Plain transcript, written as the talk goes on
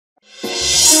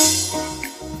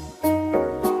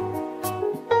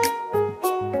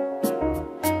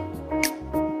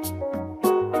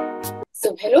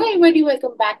everybody,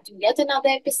 welcome back to yet another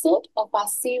episode of our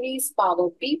series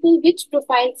Power People, which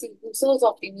profiles the users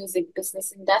of the music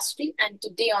business industry. And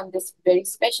today, on this very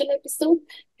special episode,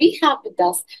 we have with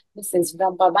us Mrs.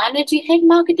 Rumpa Banerjee, Head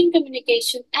Marketing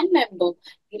Communication and Member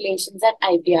Relations at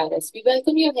IPRS. We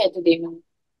welcome you here today, ma'am.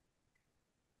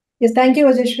 Yes, thank you,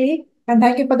 Ajashri, and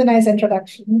thank you for the nice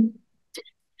introduction.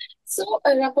 So,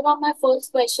 Rumpa, my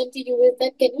first question to you is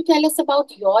that can you tell us about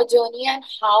your journey and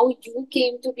how you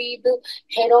came to be the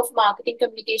Head of Marketing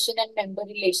Communication and Member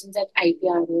Relations at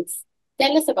IPRS?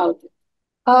 Tell us about it.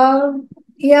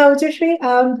 Yeah, Ajashri,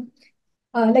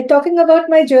 like talking about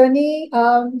my journey.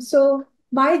 So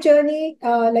my journey,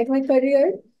 like my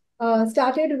career,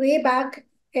 started way back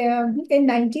in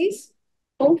 90s.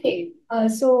 Okay.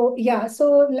 Like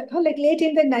late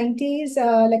in the 90s,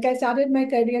 like I started my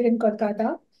career in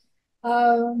Kolkata.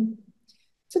 Um,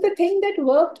 So the thing that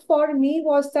worked for me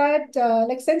was that,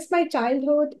 like since my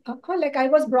childhood, like I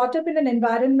was brought up in an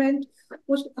environment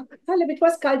which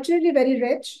was culturally very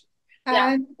rich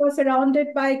Yeah. and was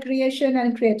surrounded by creation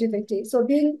and creativity. So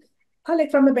being like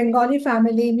from a Bengali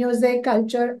family, music,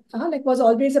 culture, like was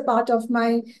always a part of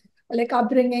my like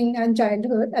upbringing and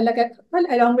childhood,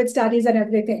 along with studies and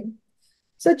everything.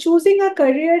 So choosing a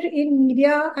career in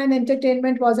media and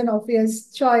entertainment was an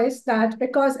obvious choice that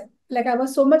because like I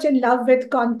was so much in love with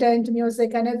content,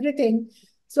 music and everything.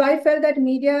 So I felt that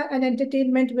media and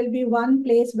entertainment will be one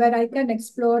place where I can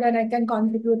explore and I can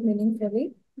contribute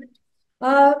meaningfully.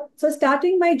 So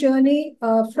starting my journey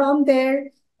from there,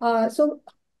 uh, so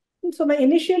so my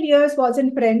initial years was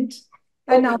in print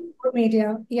and Okay. outdoor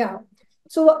media. Yeah.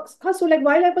 So like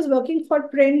while I was working for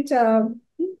print,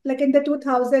 like in the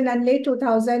 2000 and late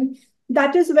 2000,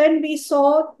 that is when we saw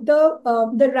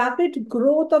the rapid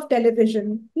growth of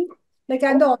television, like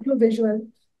and the audiovisual.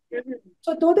 Mhm.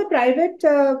 So though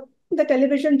the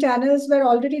television channels were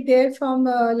already there from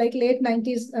like late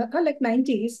 90s, like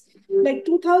 90s, like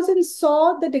 2000 saw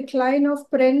the decline of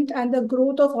print and the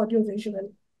growth of audiovisual.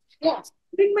 Yeah.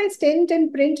 During my stint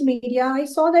in print media, I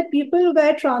saw that people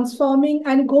were transforming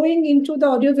and going into the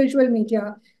audiovisual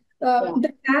media. Yeah.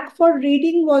 The knack for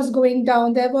reading was going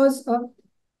down. There was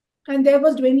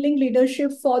dwindling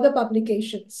leadership for the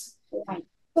publications. Right.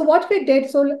 So what we did,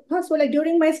 so like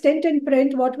during my stint in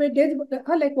print, what we did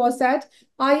like was that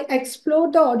I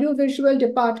explored the audiovisual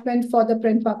department for the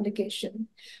print publication.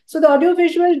 So the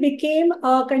audiovisual became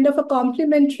a kind of a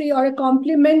complementary or a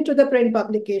complement to the print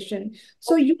publication.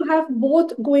 So you have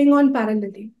both going on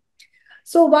parallelly.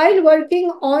 So while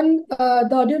working on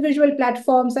the audiovisual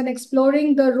platforms and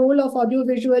exploring the role of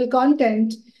audiovisual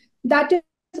content, that is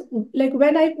like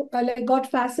when I like got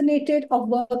fascinated of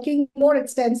working more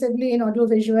extensively in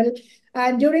audiovisual.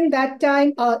 And during that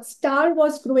time, Star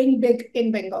was growing big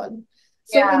in Bengal.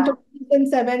 So in Yeah.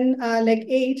 2007, like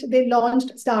eight, they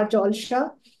launched Star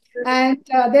Jalsha. And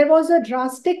there was a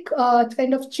drastic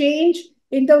kind of change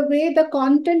in the way the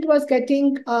content was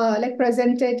getting like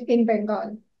presented in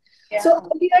Bengal. So Yeah.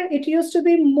 earlier it used to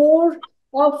be more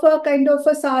of a kind of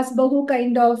a Sas Bahu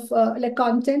kind of like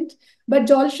content, but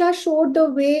Jolsha showed the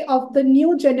way of the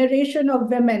new generation of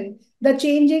women, the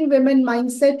changing women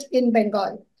mindset in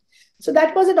Bengal. So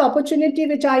that was an opportunity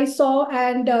which I saw,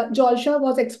 and Jolsha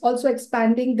was also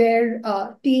expanding their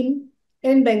team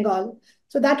in Bengal.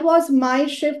 So that was my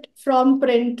shift from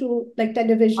print to like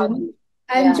television,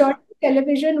 and Yeah. joining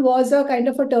television was a kind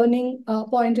of a turning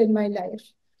point in my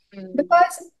life Mm.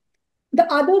 because the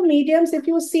other mediums, if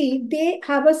you see, they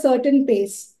have a certain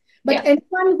pace. But Yeah.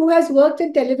 anyone who has worked in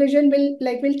television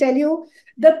will tell you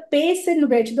the pace in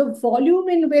which, the volume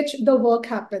in which the work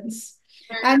happens.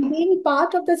 And being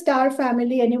part of the Star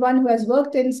family, anyone who has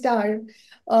worked in Star,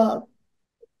 uh,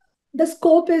 the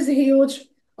scope is huge.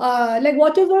 Like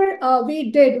whatever we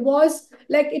did was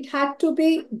like it had to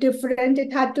be different,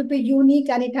 it had to be unique,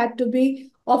 and it had to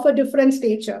be of a different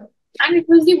stature. And it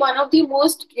was the one of the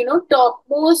most,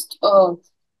 topmost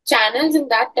channels in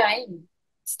that time.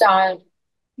 Star.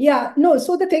 Yeah, no.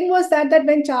 So the thing was that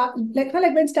when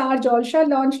like when Star Jalsha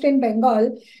launched in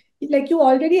Bengal, like you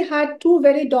already had two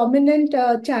very dominant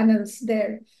channels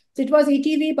there. So it was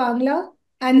ETV Bangla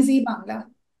and Z Bangla.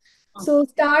 So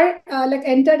Star like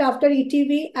entered after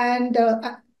ETV and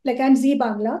Z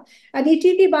Bangla, and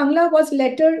ETV Bangla was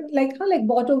later like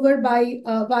bought over by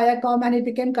Viacom, and it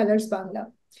became Colors Bangla.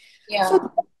 So,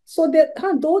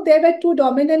 Yeah. though there were two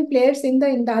dominant players in the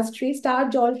industry, Star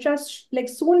Jalsha like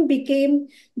soon became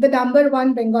the number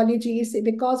one Bengali GEC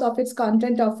because of its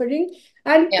content offering,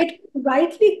 and Yeah. it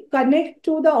rightly connect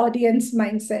to the audience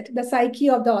mindset, the psyche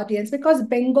of the audience, because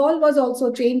Bengal was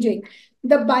also changing.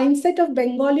 The mindset of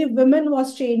Bengali women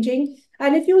was changing,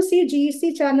 and if you see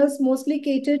GEC channels mostly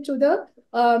catered to the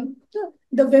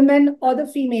the women or the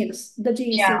females, the Yeah.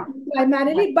 GEC Yeah.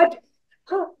 primarily.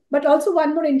 But also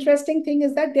one more interesting thing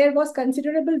is that there was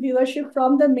considerable viewership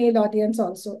from the male audience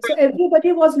also. So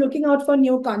everybody was looking out for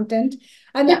new content.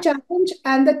 And the Yeah. challenge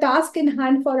and the task in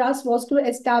hand for us was to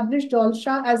establish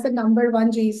Dolsha as the number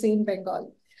one GEC in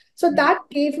Bengal. So Mm. that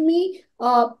gave me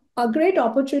a great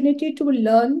opportunity to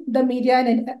learn the media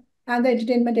and the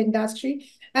entertainment industry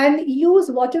and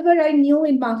use whatever I knew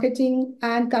in marketing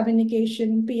and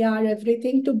communication, PR,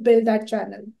 everything to build that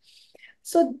channel.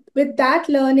 So with that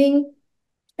learning,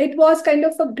 it was kind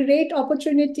of a great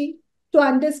opportunity to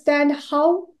understand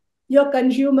how your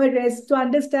consumer is, to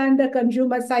understand the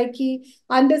consumer psyche,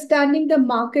 understanding the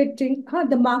market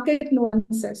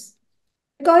nuances.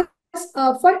 Because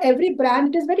for every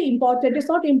brand, it is very important. It's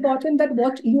not important that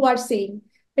what you are saying.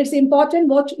 It's important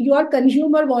what your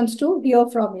consumer wants to hear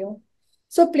from you.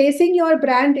 So placing your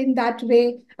brand in that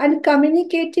way and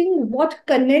communicating what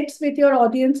connects with your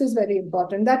audience is very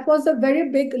important. That was a very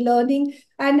big learning,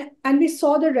 and we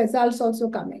saw the results also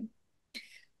coming.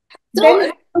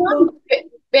 So,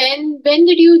 Then when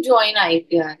did you join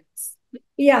IPRS?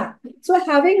 yeah. So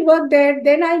having worked there,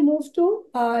 then I moved to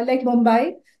like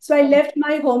Mumbai. So I left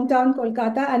my hometown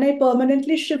Kolkata and I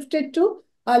permanently shifted to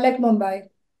like Mumbai.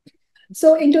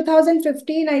 So in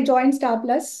 2015, I joined Star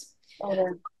Plus. Oh,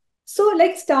 So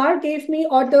like Star gave me,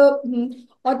 or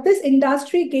this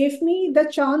industry gave me the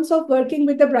chance of working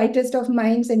with the brightest of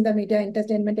minds in the media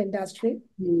entertainment industry.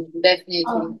 definitely.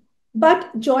 Um,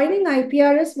 but joining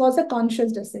IPRS was a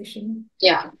conscious decision.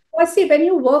 Yeah. Well, see, when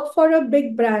you work for a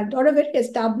big brand or a very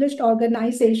established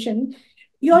organization,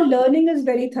 your learning is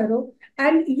very thorough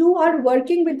and you are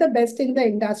working with the best in the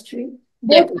industry,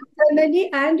 both Definitely. internally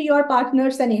and your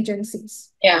partners and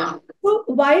agencies. Yeah. So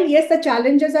while yes, the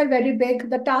challenges are very big,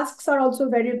 the tasks are also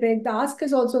very big, the ask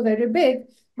is also very big,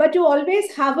 but you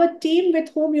always have a team with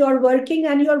whom you are working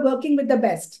and you are working with the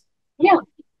best. Yeah.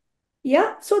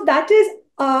 Yeah, so that is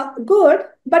good,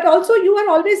 but also you are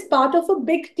always part of a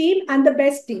big team and the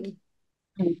best team.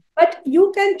 Mm. But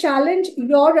you can challenge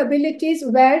your abilities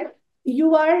where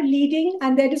you are leading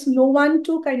and there is no one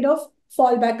to kind of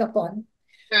fall back upon.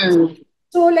 Mm.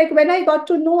 So, like when I got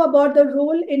to know about the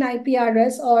role in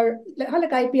IPRS, or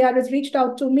like IPRS reached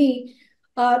out to me,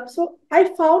 so I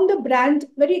found the brand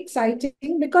very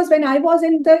exciting because when I was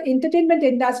in the entertainment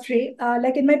industry,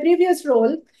 like in my previous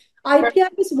role,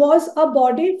 IPRS was a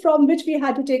body from which we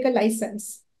had to take a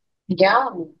license. Yeah.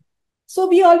 So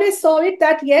we always saw it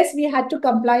that yes, we had to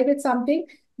comply with something.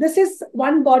 This is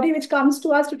one body which comes to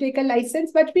us to take a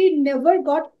license, but we never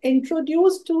got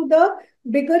introduced to the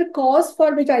bigger cause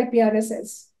for which IPRS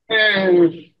is.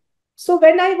 Mm. So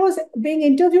when I was being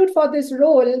interviewed for this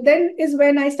role, then is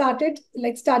when I started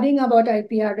like studying about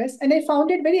IPRS, and I found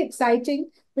it very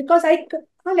exciting because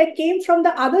like came from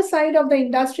the other side of the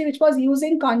industry, which was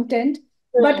using content,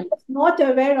 but Mm. was not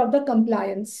aware of the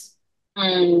compliance.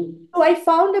 Mm. So I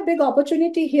found a big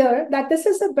opportunity here that this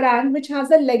is a brand which has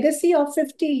a legacy of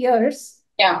 50 years,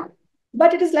 Yeah.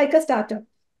 but it is like a startup.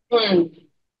 Mm.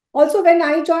 Also, when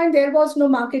I joined, there was no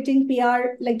marketing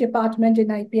PR like department in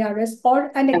IPRS or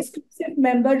an Yeah. exclusive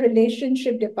member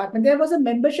relationship department. There was a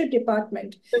membership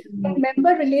department. But Mm.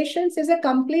 member relations is a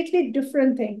completely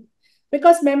different thing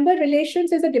because member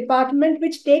relations is a department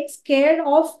which takes care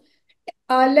of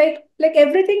like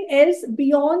everything else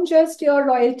beyond just your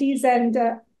royalties and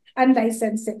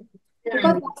licensing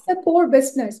because Mm. that's the core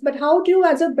business. But how do you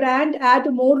as a brand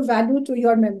add more value to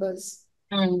your members?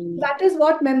 Mm. That is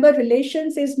what member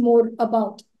relations is more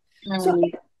about. So,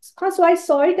 Mm. so I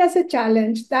saw it as a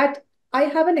challenge that I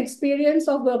have an experience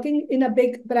of working in a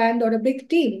big brand or a big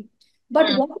team. But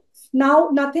Mm. what if now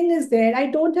nothing is there? I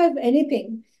don't have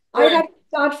anything. I Mm. have to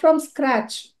start from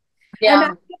scratch. And I Yeah.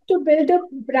 have to build a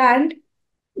brand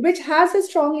which has a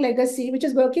strong legacy, which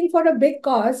is working for a big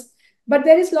cause, but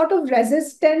there is a lot of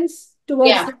resistance towards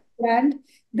Yeah. the brand.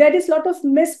 There is a lot of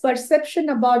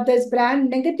misperception about this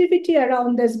brand, negativity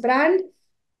around this brand.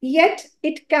 Yet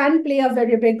it can play a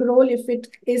very big role if it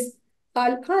is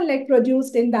like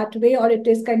produced in that way, or it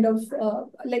is kind of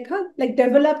like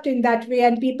developed in that way,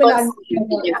 and people are Perceived.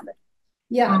 aware Yeah. of it.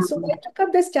 Yeah, so Mm. I took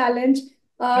up this challenge.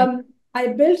 I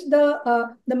built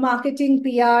the marketing,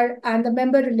 PR, and the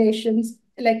member relations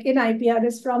like in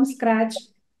IPRS from scratch.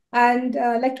 And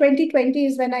like 2020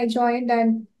 is when I joined,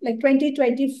 and like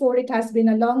 2024, it has been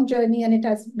a long journey, and it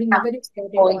has been a Yeah. very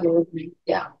rewarding Oh, one. you.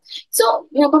 Yeah. So,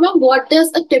 Nirupama, what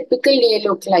does a typical day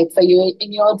look like for you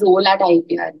in your role at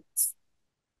IPRS?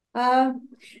 Uh,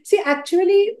 See,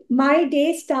 actually, my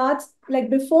day starts like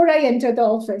before I enter the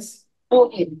office.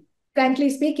 Okay. frankly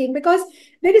speaking, because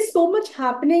there is so much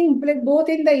happening like both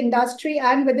in the industry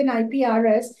and within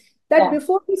IPRS that Yeah.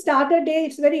 before we start a day,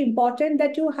 it's very important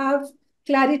that you have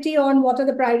clarity on what are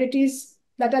the priorities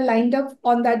that are lined up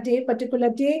on that day, particular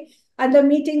day, and the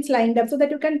meetings lined up so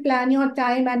that you can plan your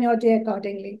time and your day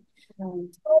accordingly. Mm.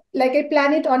 Like I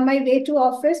plan it on my way to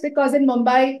office because in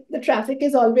Mumbai the traffic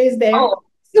is always there. Oh.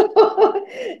 So,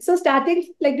 so starting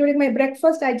like during my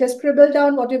breakfast, I just scribble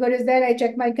down whatever is there. I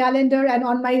check my calendar, and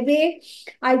on my way,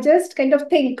 I just kind of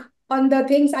think on the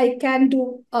things I can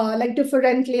do like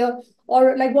differently,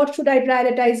 or like what should I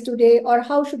prioritize today, or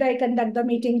how should I conduct the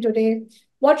meeting today.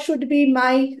 What should be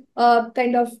my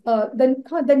kind of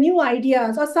the new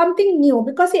ideas or something new?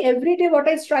 Because see, every day what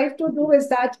I strive to do is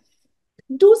that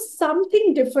do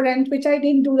something different which I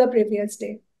didn't do the previous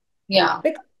day. Yeah.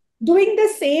 Because doing the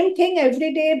same thing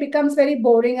every day becomes very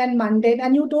boring and mundane,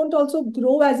 and you don't also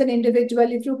grow as an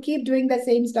individual if you keep doing the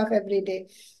same stuff every day.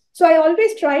 So I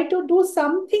always try to do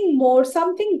something more,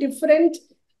 something different,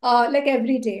 like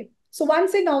every day. So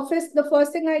once in office, the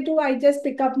first thing I do, I just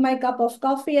pick up my cup of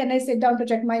coffee and I sit down to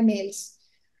check my mails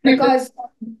because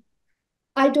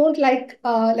I don't like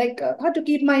how to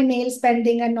keep my mails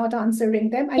pending and not answering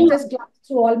them. I Yeah. just glance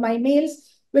through all my mails.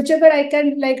 Whichever I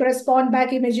can like respond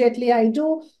back immediately, I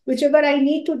do. Whichever I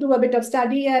need to do a bit of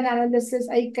study and analysis,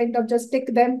 I kind of just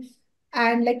tick them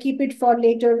and like keep it for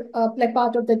later, like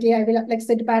part of the day. I will like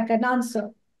sit back and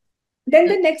answer. Then Mm.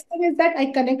 the next thing is that I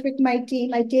connect with my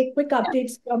team. I take quick Yeah.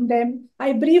 updates from them.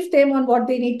 I brief them on what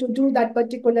they need to do that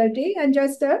particular day and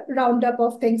just a roundup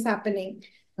of things happening.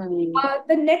 Mm.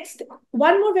 The next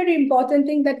one more very important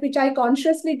thing that which I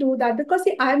consciously do that because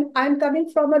see, I'm coming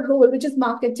from a role which is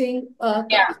marketing,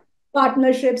 Yeah.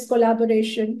 partnerships,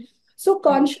 collaboration. So Mm.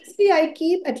 consciously, I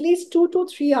keep at least 2 to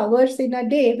 3 hours in a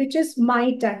day, which is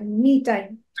my time, me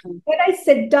time. Mm. When I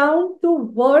sit down to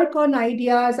work on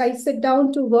ideas, I sit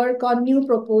down to work on new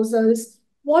proposals,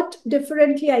 what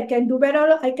differently I can do, where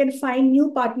all I can find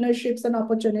new partnerships and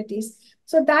opportunities.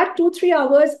 So that 2 3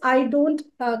 hours, I don't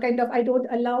I don't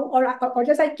allow or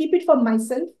just I keep it for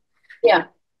myself Yeah.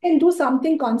 and do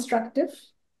something constructive.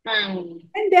 Mm.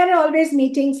 And there are always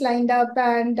meetings lined up,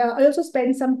 and I also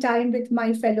spend some time with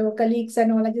my fellow colleagues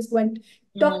and all. I just went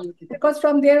talk Mm. because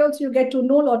from there also you get to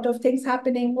know a lot of things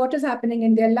happening, what is happening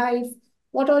in their life,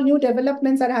 what all new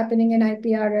developments are happening in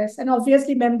IPRS, and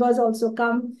obviously members also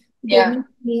come, they Yeah. meet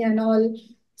me and all.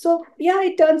 So yeah,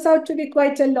 it turns out to be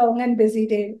quite a long and busy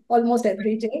day, almost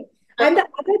every day. And the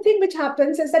other thing which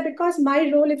happens is that because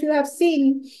my role, if you have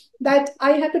seen, that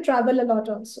I had to travel a lot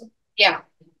also Yeah.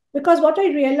 because what I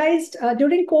realized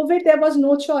during COVID, there was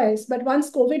no choice. But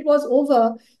once COVID was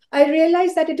over, I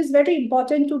realized that it is very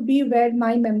important to be where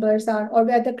my members are, or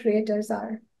where the creators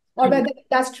are, or where Mm. the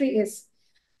industry is.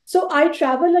 So I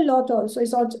travel a lot also.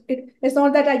 It's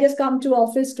not that I just come to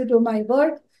office to do my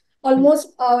work. Mm.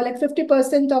 Almost like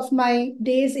 50% of my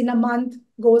days in a month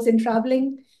goes in traveling.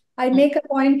 I Mm. make a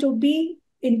point to be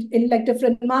in like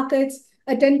different markets,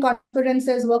 attend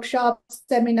conferences, workshops,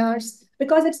 seminars,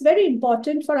 because it's very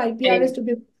important for IPRS to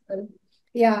Very. be visible.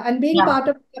 Yeah, and being Yeah. part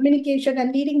of communication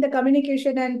and leading the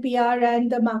communication and PR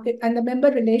and the market and the member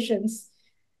relations,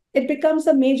 it becomes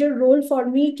a major role for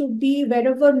me to be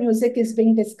wherever music is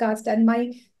being discussed and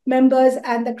my members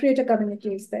and the creator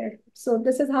community is there. So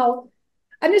this is how,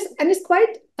 and it's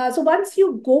quite so once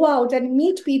you go out and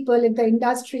meet people in the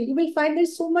industry, you will find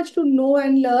there's so much to know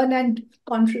and learn and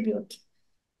contribute.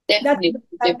 That's Definitely.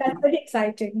 that's Definitely. very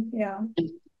exciting. Yeah.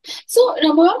 So,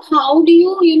 Ramon, how do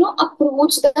you,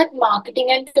 approach that marketing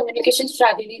and communication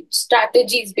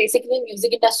strategies, basically in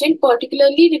music industry, and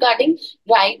particularly regarding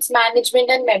rights management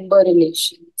and member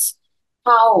relations?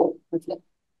 How? Matlab?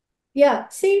 Yeah.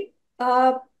 See,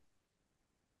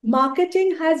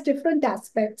 marketing has different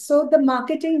aspects. So the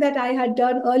marketing that I had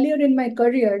done earlier in my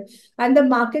career and the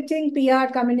marketing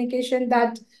PR communication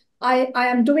that I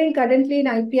am doing currently in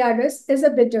IPRS is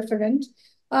a bit different.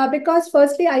 Because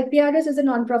firstly, IPRS is a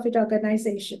non-profit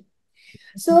organization.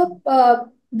 So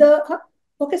the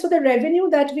okay, so the revenue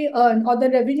that we earn or the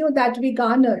revenue that we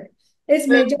garner is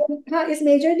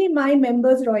majorly my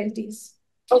members' royalties.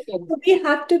 Okay. So we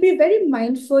have to be very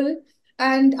mindful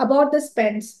and about the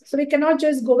spends. So we cannot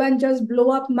just go and just blow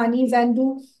up monies and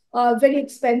do very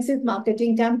expensive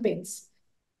marketing campaigns.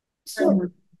 So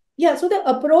Mhm. yeah, so the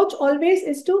approach always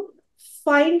is to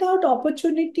find out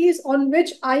opportunities on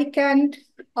which I can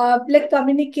like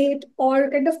communicate or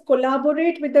kind of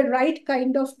collaborate with the right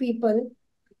kind of people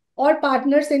or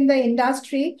partners in the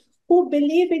industry who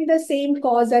believe in the same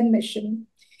cause and mission.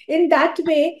 In that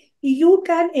way, you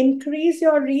can increase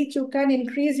your reach, you can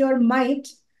increase your might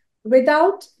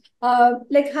without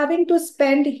like having to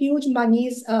spend huge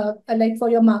monies like for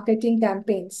your marketing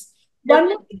campaigns. One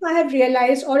more thing I have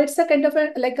realized, or it's a kind of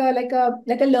a like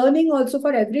a learning also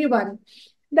for everyone,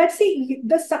 that see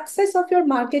the success of your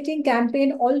marketing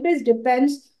campaign always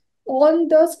depends on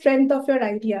the strength of your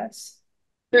ideas.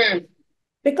 Hmm.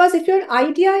 Because if your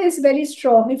idea is very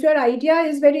strong, if your idea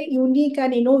is very unique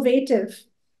and innovative,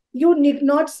 you need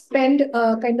not spend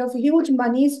kind of huge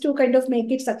monies to kind of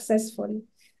make it successful.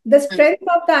 The Hmm. strength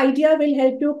of the idea will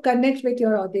help you connect with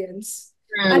your audience.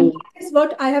 And Hmm. that is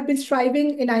what I have been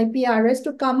striving in IPRS,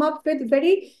 to come up with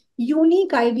very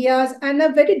unique ideas and a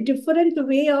very different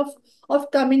way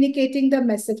of communicating the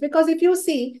message. Because if you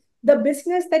see the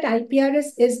business that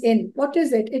IPRS is in, what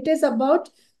is it? It is about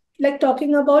like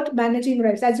talking about managing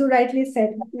rights, as you rightly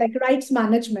said, like rights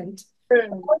management,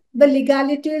 Hmm. the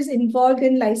legalities involved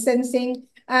in licensing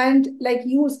and like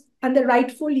use and the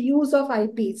rightful use of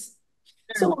IPs.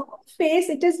 So Hmm. on face,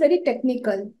 it is very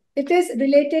technical. It is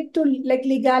related to like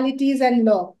legalities and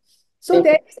law. So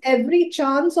there Definitely. is every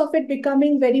chance of it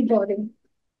becoming very boring.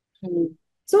 Hmm.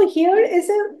 So here is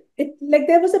like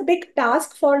there was a big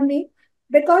task for me,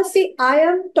 because see, I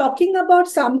am talking about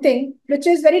something which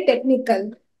is very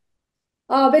technical,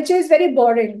 which is very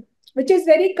boring, which is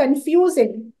very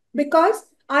confusing, because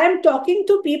I am talking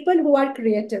to people who are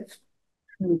creative.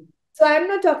 Hmm. So I'm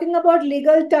not talking about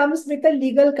legal terms with a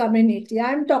legal community.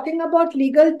 I'm talking about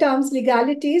legal terms,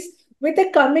 legalities with a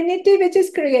community which is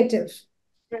creative.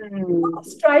 Hmm.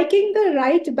 Striking the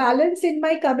right balance in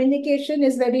my communication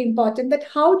is very important. That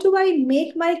how do I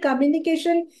make my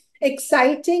communication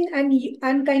exciting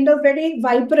and kind of very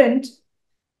vibrant,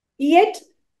 yet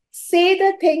say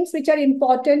the things which are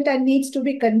important and needs to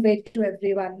be conveyed to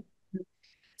everyone.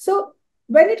 So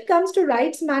when it comes to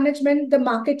rights management, the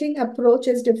marketing approach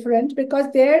is different,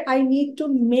 because there I need to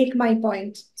make my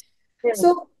point. Hmm.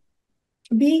 So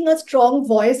being a strong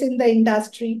voice in the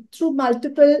industry through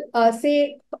multiple,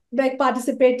 say, like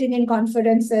participating in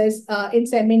conferences, in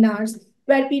seminars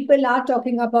where people are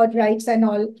talking about rights and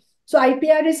all. So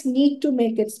IPRS need to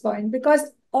make its point,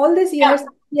 because all these Yeah. years,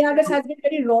 IPRS has been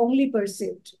very wrongly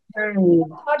perceived. Hmm.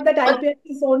 Thought that IPRS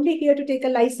is only here to take a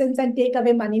license and take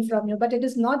away money from you, but it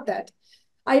is not that.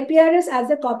 IPRS as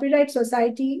a copyright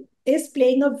society is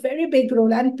playing a very big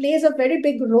role, and plays a very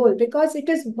big role, because it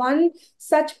is one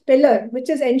such pillar which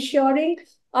is ensuring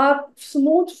a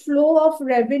smooth flow of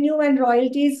revenue and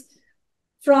royalties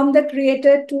from the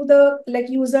creator to the like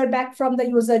user, back from the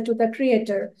user to the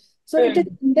creator. So it is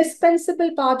Hmm.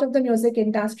 indispensable part of the music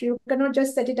industry. You cannot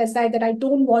just set it aside that I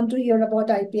don't want to hear about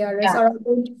IPRS, Yeah. or I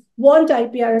don't want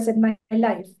IPRS in my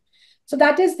life. So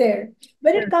that is there.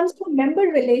 When it Hmm. comes to member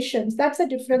relations, that's a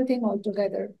different thing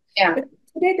altogether. Yeah. Because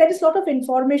today there is a lot of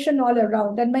information all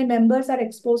around, and my members are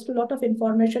exposed to a lot of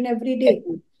information every day.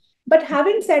 Definitely. But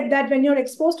having said that, when you're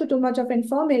exposed to too much of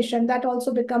information, that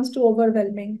also becomes too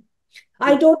overwhelming.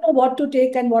 I don't know what to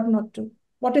take and what not to.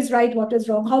 What is right, what is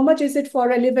wrong? How much is it for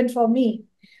relevant for me?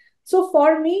 So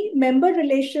for me, member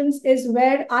relations is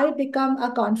where I become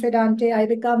a confidante, I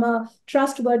become a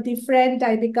trustworthy friend,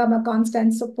 I become a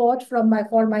constant support for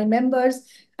my members,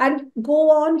 and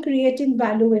go on creating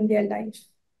value in their life,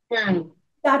 Hmm.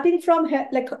 starting from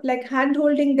like hand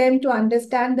holding them to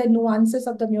understand the nuances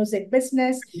of the music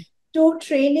business, to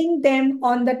training them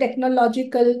on the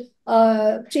technological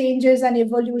changes and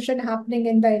evolution happening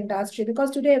in the industry,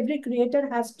 because today every creator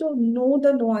has to know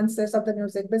the nuances of the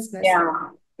music business, Yeah.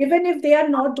 even if they are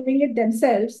not doing it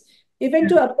themselves, even Hmm.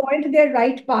 to appoint their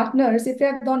right partners. If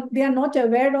they are not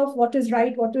aware of what is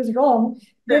right, what is wrong,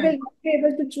 they Hmm. will not be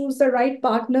able to choose the right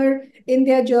partner in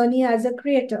their journey as a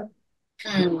creator.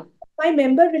 Hmm. My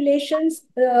member relations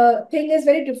thing is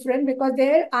very different, because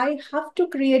there I have to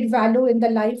create value in the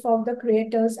life of the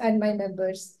creators and my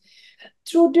members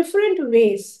through different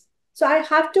ways. So I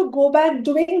have to go back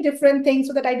doing different things,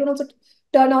 so that I don't also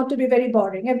turn out to be very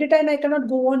boring. Every time I cannot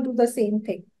go on do the same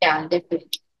thing. Yeah.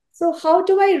 Definitely. So how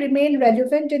do I remain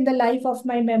relevant in the life of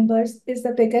my members is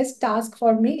the biggest task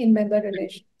for me in member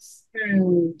relations.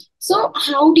 Hmm. So,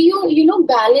 how do you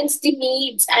balance the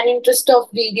needs and interest of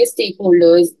various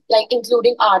stakeholders, like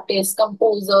including artists,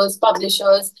 composers,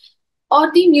 publishers, or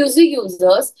the music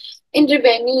users in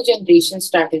revenue generation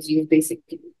strategies,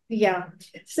 basically? Yeah,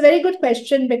 it's a very good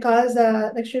question, because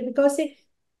actually, because see,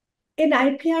 in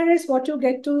IPRS, what you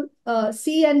get to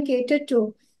see and cater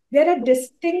to, there are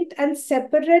distinct and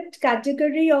separate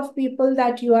category of people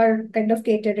that you are kind of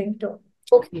catering to.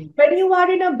 Okay. When you are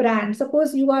in a brand,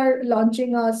 suppose you are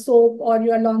launching a soap or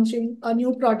you are launching a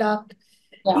new product,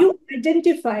 Yeah. you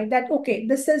identify that, okay,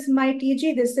 this is my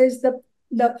TG, this is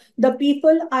the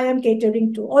people I am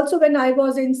catering to. Also, when I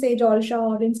was in Sage Olsha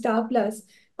or in Star Plus,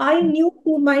 I knew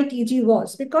who my TG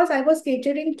was because I was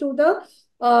catering to the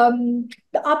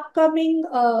upcoming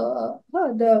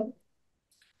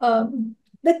um,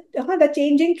 the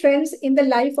changing trends in the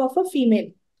life of a female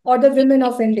or the women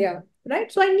of India,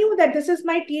 right? So I knew that this is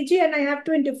my TG, and I have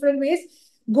to, in different ways,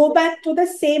 go back to the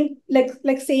same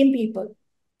like same people.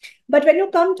 But when you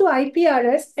come to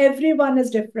IPRS, everyone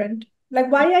is different.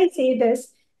 Like why I say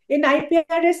this, in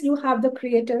IPRS, you have the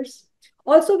creators.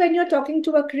 Also, when you're talking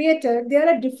to a creator, there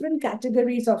are different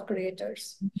categories of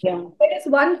creators. Yeah. There is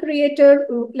one creator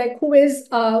like who is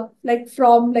like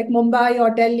from like Mumbai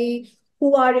or Delhi,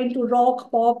 who are into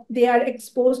rock pop. They are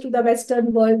exposed to the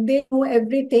Western world. They know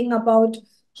everything about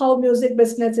how music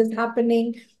business is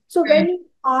happening. So Mm. when you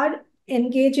are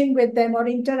engaging with them or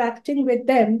interacting with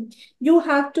them, you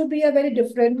have to be a very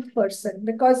different person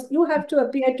because you have to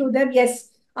appear to them, yes,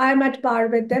 I am at par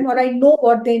with them or I know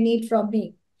what they need from me.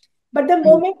 But the Mm.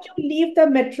 moment you leave the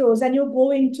metros and you go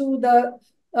into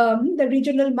the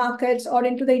regional markets or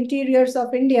into the interiors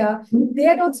of India, they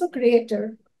are also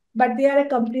creator, but they are a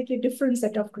completely different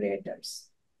set of creators.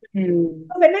 Mm.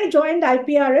 So when I joined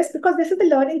IPRS, because this is the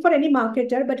learning for any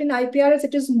marketer, but in IPRS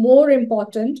it is more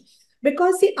important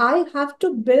because see, I have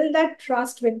to build that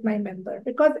trust with my member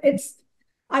because it's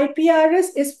IPRS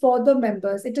is for the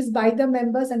members. It is by the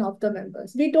members and of the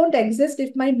members. We don't exist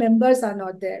if my members are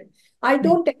not there. I Mm.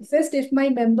 don't exist if my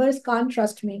members can't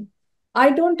trust me. I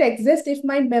don't exist if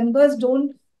my members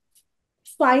don't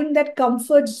find that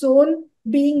comfort zone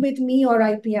being with me or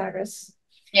IPRS.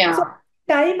 So Yeah.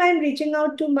 time I'm reaching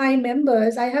out to my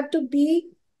members, I have to be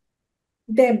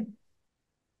them.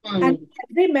 And Mm.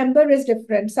 every member is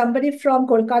different. Somebody from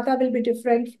Kolkata will be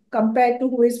different compared to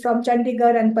who is from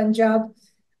Chandigarh and Punjab.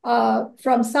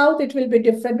 From South, it will be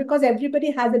different because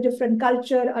everybody has a different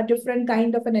culture, a different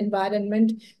kind of an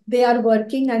environment. They are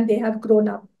working and they have grown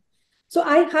up. So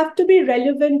I have to be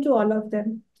relevant to all of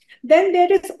them. Then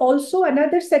there is also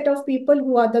another set of people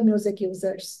who are the music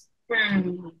users.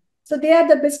 Mm. So they are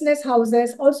the business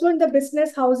houses. Also in the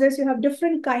business houses, you have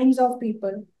different kinds of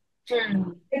people.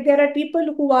 Mm. Like, there are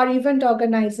people who are event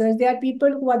organizers. There are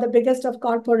people who are the biggest of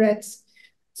corporates.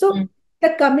 So Mm. the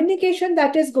communication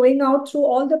that is going out through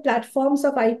all the platforms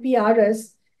of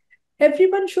IPRS,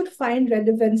 everyone should find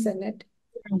relevance in it.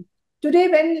 Mm. Today,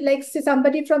 when like say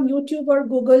somebody from YouTube or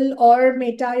Google or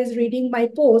Meta is reading my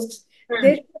posts,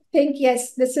 they Mm. should think,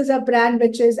 yes, this is a brand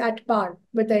which is at par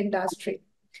with the industry.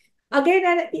 Again,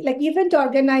 and like event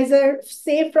organizer,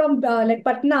 say from like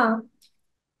Patna,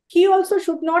 he also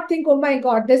should not think, oh my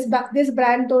God, this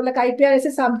brand though, like IPRS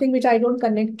is something which I don't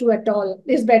connect to at all.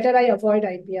 It's better I avoid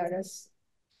IPRS.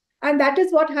 And that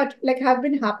is what had like have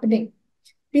been happening.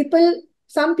 People,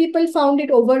 some people found it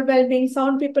overwhelming,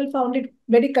 some people found it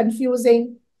very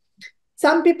confusing.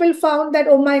 Some people found that,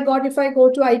 oh my God, if I go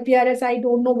to IPRS, I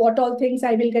don't know what all things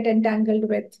I will get entangled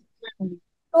with. Mm.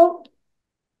 So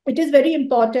it is very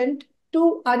important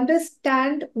to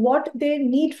understand what they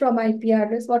need from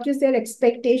IPRS, what is their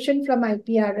expectation from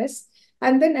IPRS,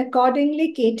 and then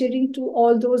accordingly catering to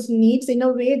all those needs in a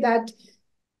way that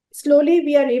slowly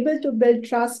we are able to build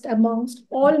trust amongst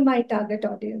all my target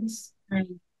audience.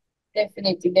 Mm.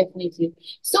 Definitely, definitely.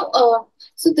 So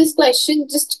this question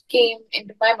just came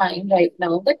into my mind right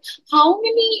now that how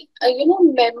many,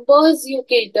 members you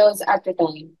caters at a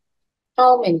time?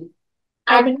 How many?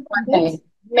 How At many one time. members?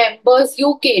 Members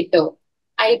you cater.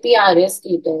 IPRS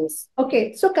caters.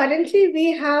 Okay, so currently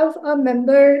we have a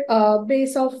member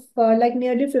base of like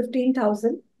nearly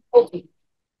 15,000. Okay.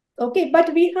 Okay,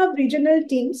 but we have regional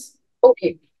teams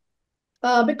Okay.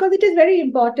 because it is very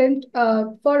important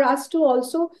for us to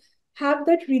also have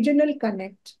that regional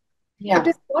connect. It Yeah.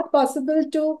 is not possible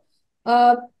to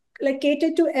uh, like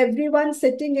cater to everyone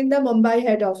sitting in the Mumbai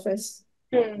head office.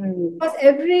 Hmm. Because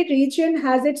every region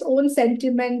has its own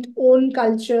sentiment, own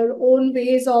culture, own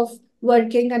ways of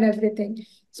working and everything.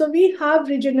 So we have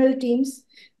regional teams.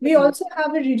 We Hmm. also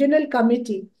have a regional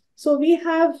committee. So we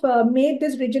have made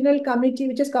this regional committee,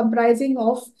 which is comprising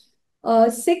of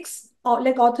six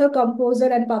like author, composer,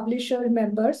 and publisher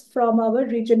members from our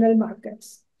regional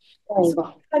markets. Oh, So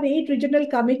wow. we have eight regional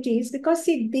committees because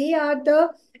see, they are the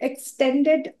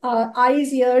extended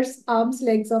eyes, ears, arms,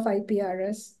 legs of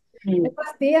IPRS Hmm.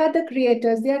 because they are the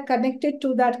creators. They are connected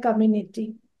to that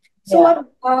community. So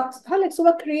Yeah. so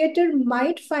a creator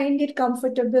might find it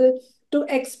comfortable to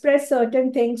express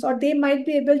certain things, or they might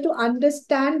be able to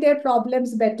understand their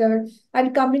problems better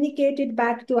and communicate it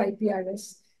back to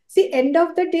IPRS. See, end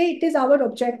of the day, it is our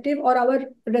objective or our Yeah.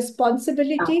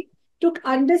 responsibility to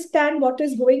understand what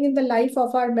is going in the life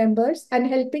of our members and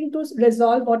helping to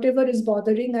resolve whatever is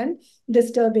bothering and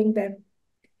disturbing them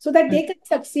so that Hmm. they can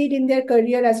succeed in their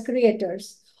career as creators.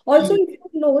 Also, Mm. if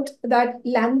you note that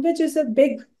language is a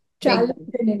big Big. challenge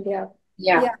in India.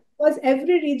 Yeah. Yeah, because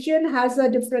every region has a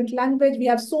different language. We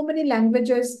have so many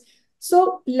languages.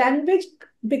 So language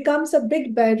becomes a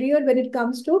big barrier when it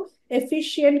comes to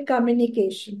efficient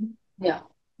communication. Yeah.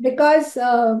 Because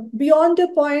beyond a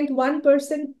point, one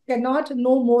person cannot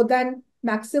know more than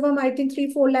maximum, I think,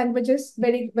 three, four languages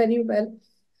very, very well.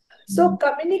 So Mm.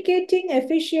 communicating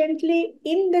efficiently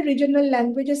in the regional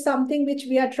language is something which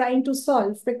we are trying to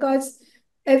solve, because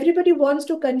everybody wants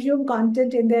to consume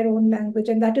content in their own language.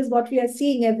 And that is what we are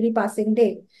seeing every passing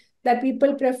day, that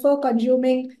people prefer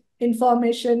consuming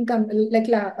information,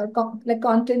 like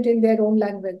content in their own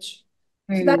language.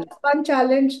 So that Mm. is one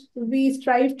challenge we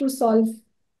strive to solve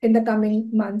in the coming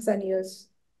months and years.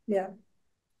 Yeah.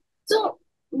 So,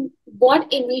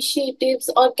 what initiatives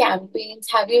or campaigns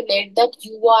have you led that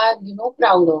you are,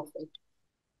 proud of it?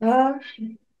 Uh,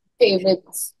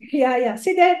 Favorites? Yeah.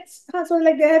 See, that's so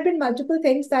like there have been multiple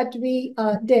things that we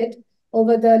did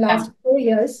over the Yeah. last 4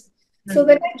 years. So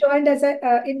when Mm. I joined as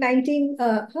a in 19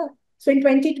 so in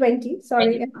 2020, sorry,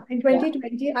 Very- yeah, in Yeah.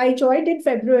 2020, I joined in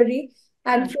February,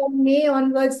 and Mm. from May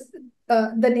onwards,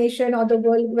 the nation or the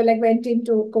world like went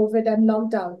into COVID and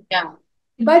lockdown. Yeah.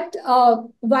 But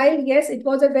while yes, it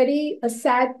was a very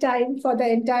sad time for the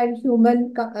entire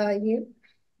human,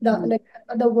 the Mm. like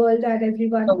the world and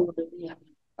everyone, Oh, yeah.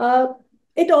 uh,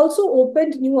 it also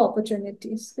opened new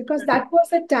opportunities, because Mm. that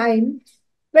was a time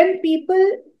when people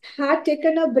had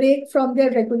taken a break from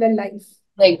their regular life.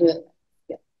 Regular.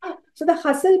 Yeah. So the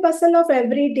hustle bustle of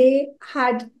every day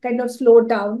had kind of slowed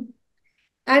down.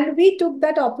 And we took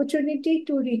that opportunity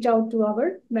to reach out to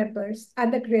our members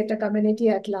and the creator community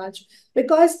at large,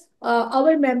 because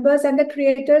our members and the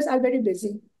creators are very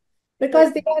busy, Mm.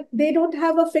 because they don't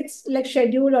have a fixed like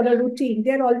schedule or a routine.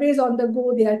 They're always on the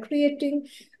go. They are creating,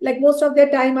 like most of their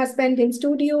time are spent in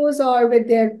studios or with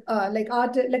their like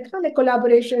art, like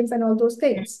collaborations and all those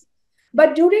things.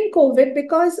 But during COVID,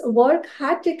 because work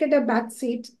had taken a back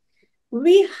seat,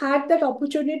 we had that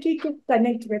opportunity to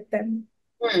connect with them.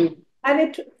 Mm. And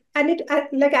it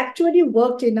like actually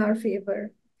worked in our favor,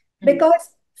 Mm. because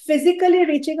physically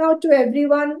reaching out to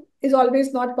everyone is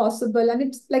always not possible, and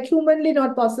it's like humanly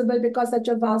not possible because such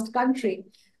a vast country.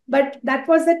 But that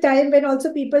was the time when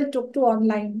also people took to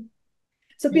online.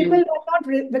 So people Mm. were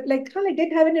not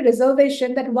didn't have any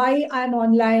reservation that why I'm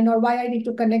online or why I need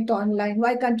to connect online.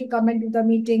 Why can't you come and do the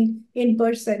meeting in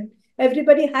person?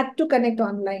 Everybody had to connect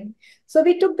online. So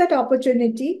we took that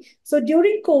opportunity. So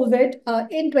during COVID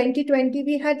in 2020,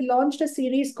 we had launched a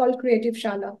series called Creative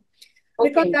Shala,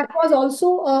 because Okay. that was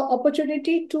also an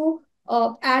opportunity to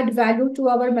add value to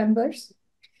our members.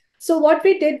 So what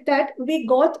we did, that we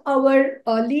got our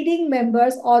leading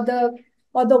members, or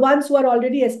the ones who are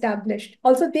already established.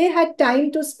 Also, they had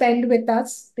time to spend with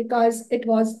us because it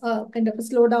was a kind of a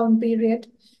slowdown period.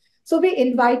 So we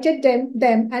invited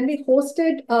them and we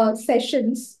hosted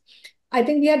sessions. I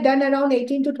think we had done around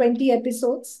 18 to 20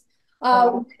 episodes.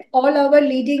 Wow. All our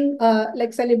leading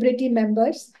like celebrity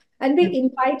members, and we Mm.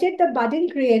 invited the budding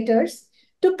creators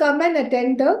to come and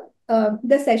attend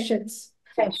the sessions.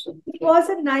 Fashion. It Yeah. was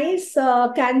a nice,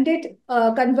 candid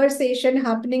conversation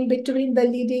happening between the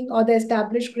leading or the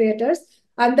established creators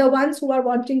and the ones who are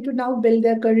wanting to now build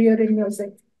their career in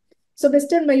music. So,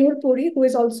 Mr. Mayur Puri, who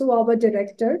is also our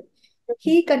director, Mm.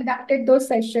 he conducted those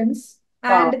sessions,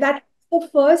 Wow. and that was the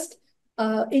first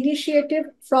initiative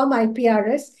from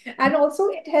IPRS. And also,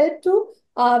 it helped to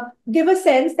give a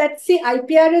sense that, see,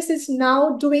 IPRS is now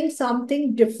doing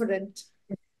something different,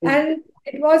 Mm. and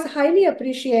it was highly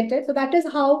appreciated. So that is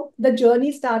how the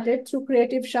journey started through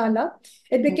Creative Shala.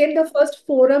 It Mm. became the first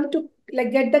forum to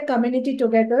like get the community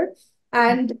together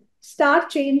and start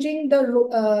changing the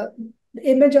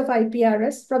image of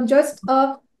IPRS from just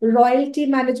a royalty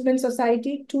management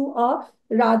society to a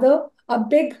rather a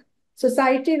big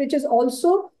society which is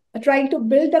also trying to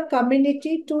build a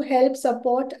community to help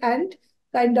support and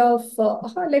kind of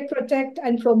like protect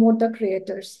and promote the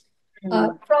creators.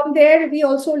 Mm. From there, we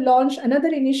also launched another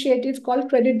initiative called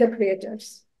Credit the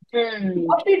Creators. Mm.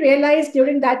 What we realized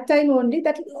during that time only,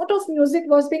 that a lot of music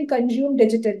was being consumed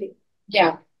digitally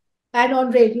Yeah. and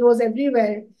on radios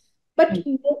everywhere, but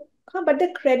Mm. but the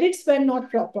credits were not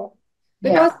proper,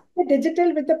 Yeah. because the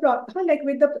digital with the like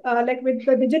with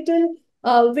the digital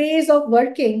ways of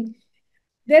working,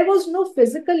 there was no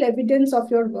physical evidence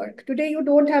of your work. Today, you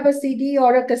don't have a CD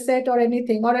or a cassette or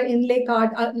anything or an inlay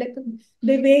card like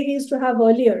the way we used to have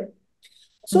earlier.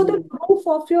 So the Mm. proof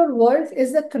of your worth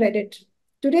is the credit.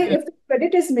 Today, Mm. if the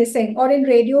credit is missing, or in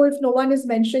radio, if no one is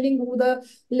mentioning who the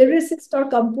lyricist or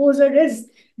composer is,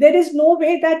 there is no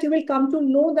way that you will come to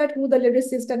know that who the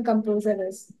lyricist and composer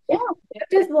is. Yeah.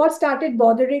 That is what started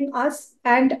bothering us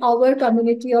and our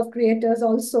community of creators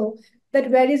also,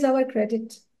 that where is our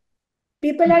credit?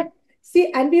 People Mm. are,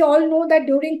 see, and we all know that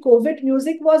during COVID,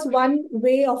 music was one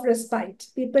way of respite.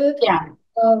 People Yeah.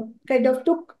 kind of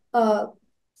took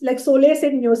like solace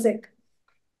in music.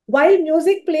 While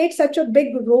music played such a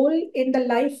big role in the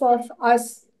life of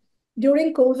us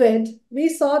during COVID, we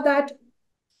saw that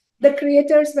the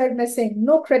creators were missing.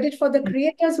 No credit for the Mm.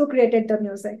 creators who created the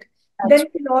music. That's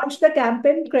Then we launched the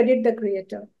campaign, Credit the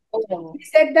Creator. true. We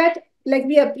said that, like,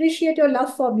 we appreciate your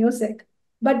love for music,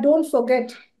 but don't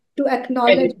forget to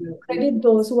acknowledge, Credit your credit creators.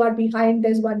 those who are behind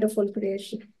this wonderful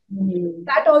creation. Mm.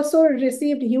 That also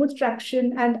received huge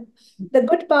traction. And the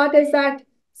good part is that,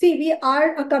 see, we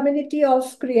are a community of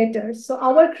creators. So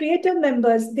our creator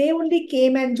members, they only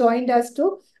came and joined us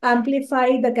to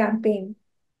amplify the campaign.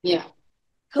 Yeah.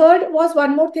 Third was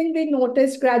one more thing we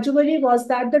noticed gradually was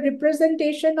that the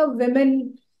representation of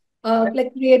women,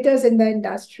 like creators in the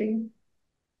industry.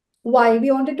 Why? We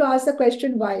wanted to ask the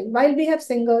question why. While we have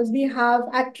singers, we have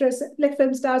actresses, like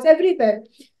film stars everywhere.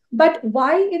 But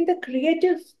why in the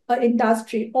creative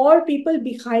industry or people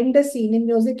behind the scene in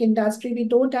music industry, we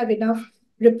don't have enough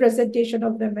representation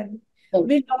of women? Mm.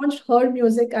 We launched Her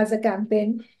Music as a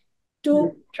campaign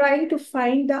to trying to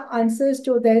find the answers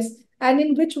to this and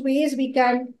in which ways we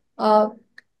can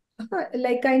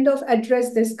like kind of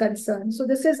address this concern. So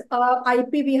this is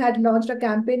IP we had launched, a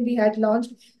campaign we had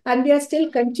launched, and we are still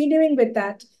continuing with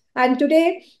that. And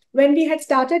today, when we had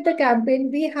started the campaign,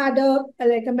 we had a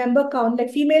like a member count, like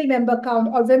female member count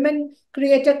or women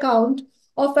creator count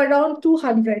of around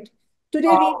 200. Today,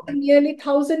 we Wow. have nearly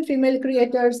 1,000 female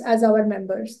creators as our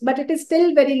members, but it is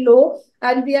still very low,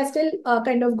 and we are still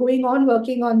kind of going on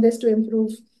working on this to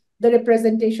improve the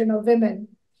representation of women.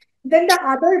 Then the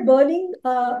other burning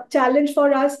challenge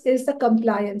for us is the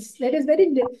compliance. There is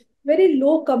very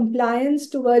low compliance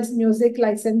towards music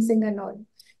licensing and all.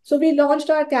 So we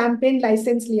launched our campaign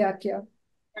License Liya Kya.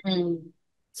 Mm.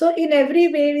 So in every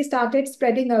way, we started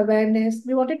spreading awareness.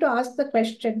 We wanted to ask the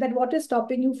question that what is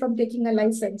stopping you from taking a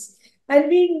license? And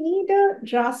we need a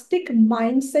drastic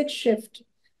mindset shift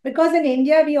because in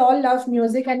India, we all love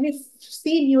music and we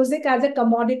see music as a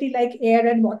commodity like air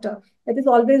and water. It is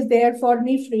always there for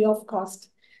me free of cost.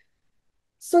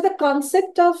 So the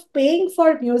concept of paying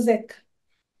for music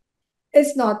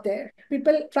is not there.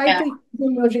 People try Yeah. to do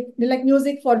music like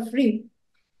music for free.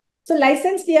 So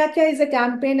License Liya Kya is a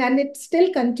campaign and it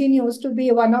still continues to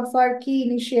be one of our key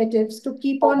initiatives to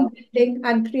keep on Oh. building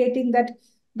and creating that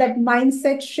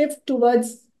mindset shift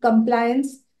towards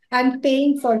compliance and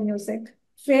paying for music,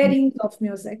 fair Mm. use of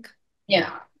music. Yeah.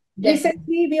 Definitely.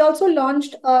 Recently, we also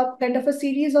launched a kind of a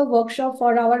series of workshop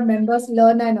for our members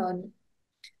learn and earn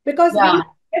because Yeah. we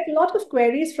get a lot of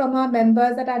queries from our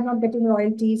members that I'm not getting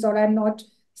royalties or I'm not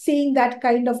seeing that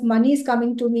kind of money is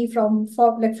coming to me from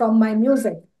my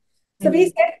music. So we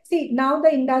Mm. said, see, now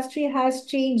the industry has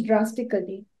changed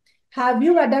drastically. Have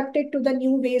you adapted to the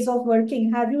new ways of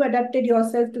working? Have you adapted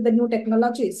yourself to the new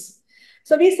technologies?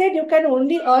 So we said you can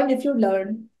only earn if you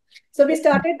learn. So we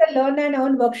started the Learn and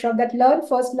Earn workshop that learn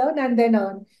first, learn and then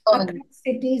earn Earn. across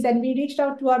cities, and we reached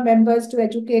out to our members to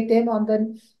educate them on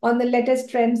the latest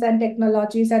trends and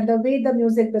technologies and the way the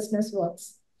music business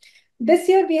works. This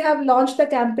year, we have launched the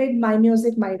campaign My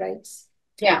Music, My Rights.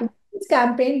 Yeah. This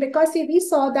campaign, because see, we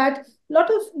saw that a lot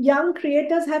of young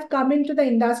creators have come into the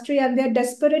industry and they're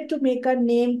desperate to make a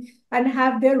name and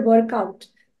have their work out.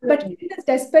 But Mm. in this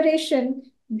desperation,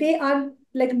 they are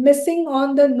like missing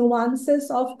on the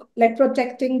nuances of like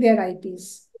protecting their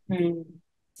IPs. Mm.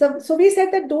 So we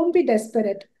said that don't be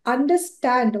desperate.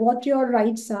 Understand what your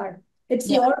rights are. It's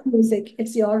Yeah. your music,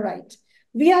 it's your right.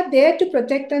 We are there to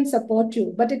protect and support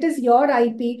you, but it is your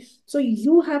IP, so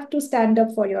you have to stand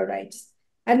up for your rights.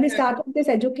 And we Mm. started this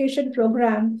education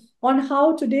program on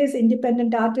how today's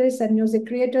independent artists and music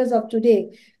creators of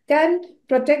today can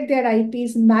protect their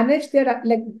IPs, manage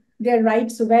their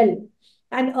rights well,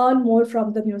 and earn more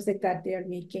from the music that they are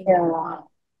making. Yeah.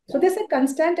 So there's a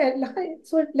constant,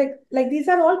 so like these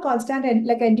are all constant and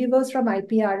like endeavors from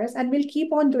IPRS, and we'll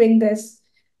keep on doing this.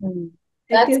 Mm.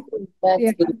 Like That's till, good. yeah,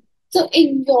 That's good. So,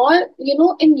 in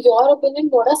your opinion,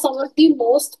 what are some of the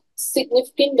most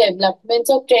significant developments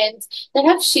or trends that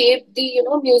have shaped the,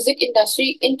 music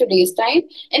industry in today's time,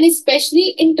 and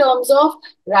especially in terms of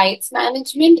rights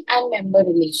management and member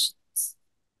relations?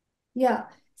 yeah.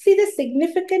 See, the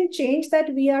significant change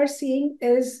that we are seeing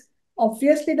is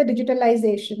obviously the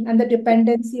digitalization and the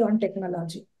dependency on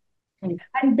technology. mm,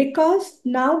 And because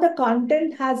now the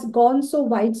content has gone so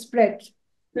widespread,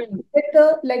 mm.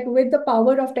 with the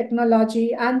power of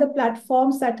technology and the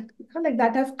platforms that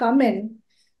have come in,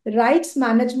 rights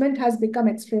management has become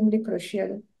extremely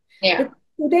crucial. Yeah. Because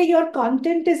today your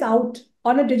content is out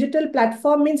on a digital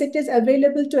platform means it is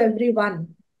available to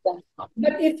everyone. Definitely.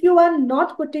 But if you are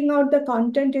not putting out the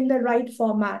content in the right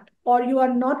format, or you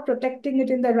are not protecting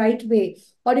it in the right way,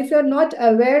 or if you're not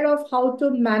aware of how to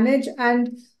manage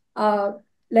and uh,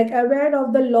 aware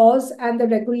of the laws and the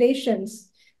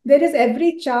regulations, there is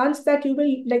every chance that you will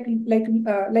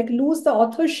lose the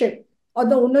authorship or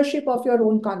the ownership of your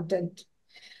own content.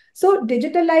 So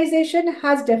digitalization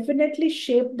has definitely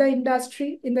shaped the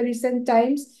industry in the recent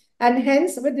times, and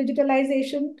hence with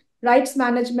digitalization, rights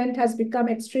management has become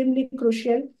extremely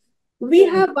crucial. We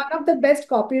Mm. have one of the best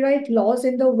copyright laws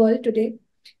in the world today.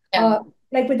 Yeah. uh,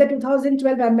 like with the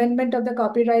 2012 amendment of the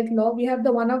copyright law, we have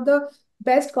the one of the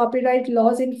best copyright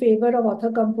laws in favor of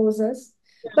author composers.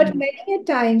 But Mm. many a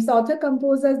times, the author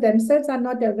composers themselves are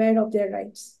not aware of their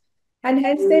rights, and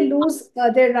hence they lose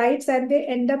their rights and they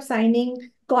end up signing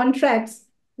contracts,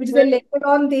 which they Mm. later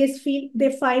on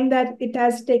they find that it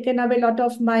has taken away a lot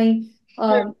of my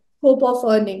Mm. hope of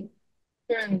earning.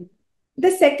 Mm.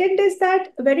 The second is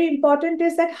that very important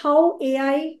is that how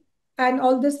AI and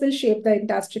all this will shape the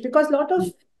industry, because a lot of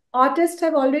Mm. artists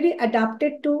have already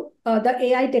adapted to the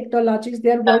AI technologies.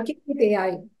 They are working with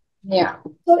AI. Yeah.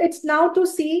 So it's now to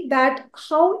see that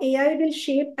how AI will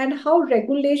shape and how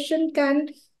regulation can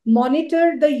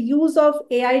monitor the use of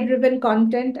AI driven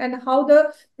content and how the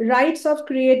rights of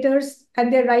creators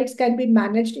and their rights can be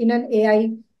managed in an AI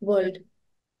world.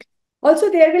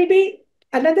 Also, there will be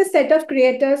another set of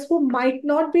creators who might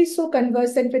not be so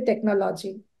conversant with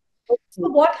technology. So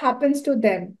Mm. what happens to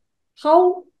them?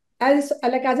 How, as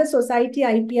a society,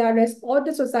 IPRS or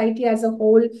the society as a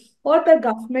whole, or the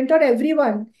government or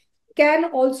everyone can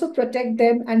also protect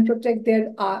them and protect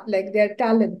their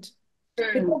talent,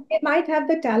 Mm. because they might have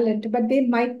the talent, but they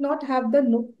might not have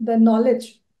the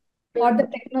knowledge or the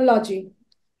Mm. technology.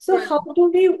 So how Mm.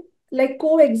 do we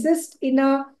coexist in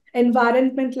a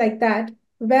environment like that,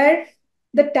 where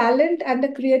the talent and the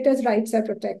creators' rights are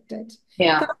protected?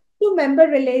 Yeah. Coming to member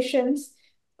relations,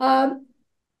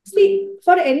 see,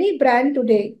 for any brand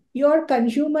today, your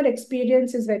consumer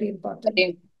experience is very important.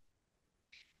 Okay.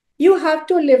 You have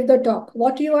to live the talk.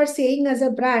 What you are saying as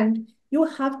a brand, you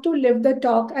have to live the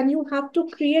talk, and you have to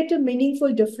create a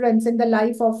meaningful difference in the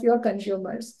life of your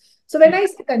consumers. So when I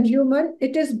say consumer,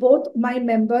 it is both my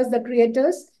members, the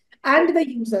creators, and the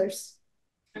users.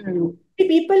 Mm.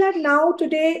 People are now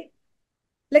today,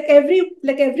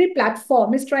 every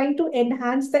platform is trying to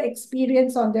enhance the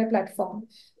experience on their platform.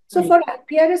 So Mm. for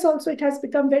IPRS also, it has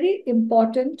become very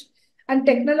important, and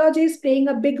technology is playing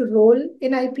a big role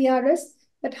in IPRS.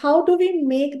 That how do we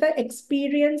make the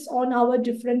experience on our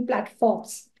different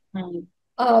platforms Mm.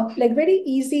 very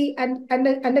easy and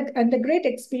a great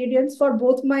experience for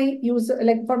both my user,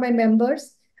 like for my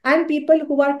members and people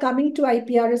who are coming to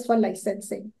IPRS for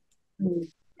licensing. Mm.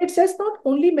 It's just not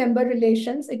only member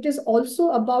relations, it is also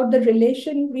about the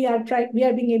relation we are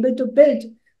being able to build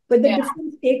with the Yeah.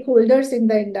 different stakeholders in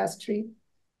the industry,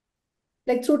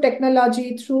 like through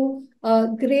technology, through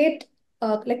great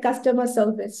customer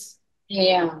service.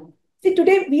 Yeah. See,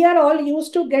 today we are all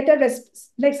used to get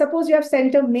like suppose you have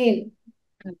sent a mail.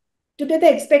 Mm. Today the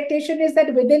expectation is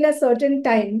that within a certain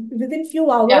time, within few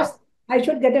Yeah. hours, I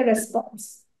should get a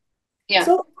response. Yeah.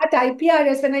 So at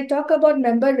IPRS, when I talk about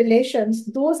member relations,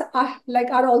 those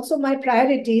are also my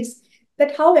priorities,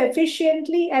 that how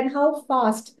efficiently and how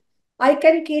fast I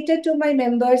can cater to my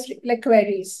members'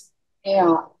 queries.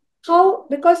 Yeah. How,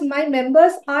 because my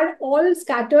members are all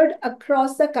scattered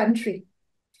across the country.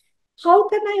 How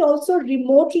can I also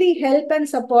remotely help and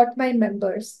support my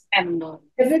members? Ember.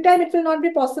 Every time it will not be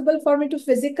possible for me to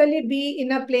physically be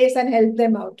in a place and help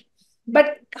them out.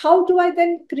 But how do I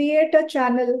then create a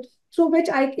channel through which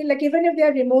I can, like, even if they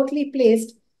are remotely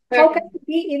placed, how can Mm. I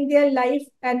be in their life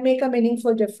and make a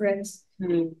meaningful difference?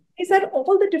 Mm. These are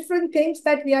all the different things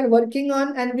that we are working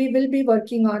on and we will be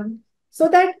working on, so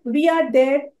that we are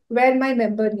there where my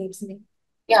member needs me.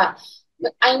 Yeah.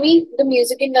 But I mean, the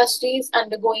music industry is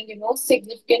undergoing,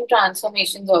 significant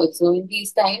transformations also in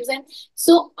these times. And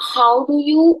so, how do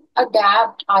you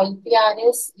adapt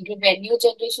IPRS revenue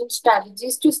generation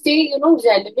strategies to stay,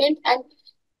 relevant and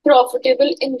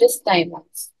profitable in this time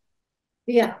also?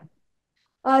 Yeah.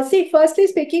 See, firstly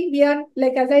speaking, we are,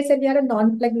 like, as I said, we are a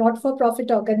not for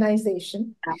profit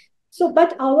organization. So,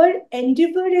 but our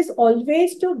endeavor is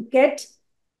always to get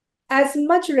as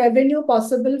much revenue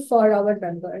possible for our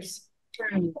members.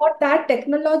 Mm. For that,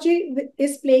 technology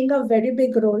is playing a very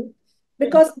big role. Mm.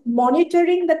 because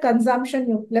monitoring the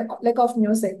consumption like of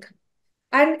music,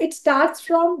 and it starts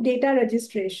from data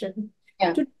registration.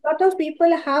 Yeah. To a lot of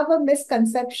people have a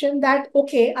misconception that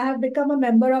okay, I have become a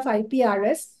member of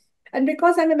IPRS, and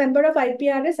because I'm a member of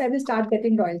IPRS, I will start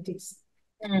getting royalties.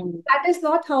 Mm. That is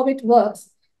not how it works.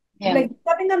 Yeah. Like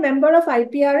becoming a member of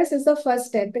IPRS is the first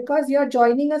step because you're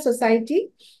joining a society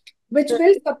which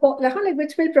will support, like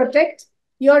which will protect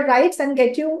your rights and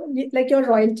get you like your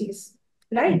royalties,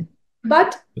 right? Mm.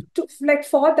 But to like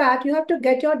for that, you have to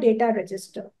get your data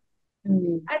registered.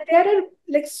 Mm. And there are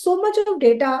like so much of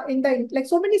data in the like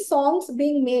so many songs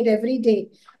being made every day.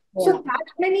 So Yeah.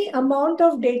 that many amount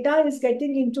of data is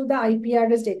getting into the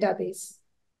IPRS database.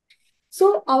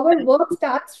 So our work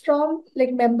starts from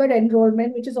like member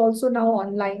enrollment, which is also now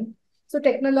online. So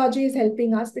technology is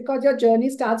helping us because your journey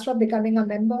starts from becoming a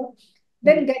member,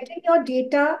 then Mm. getting your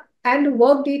data and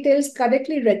work details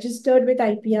correctly registered with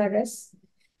IPRS.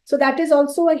 So that is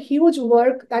also a huge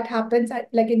work that happens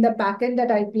like in the backend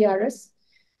at IPRS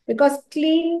because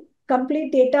clean,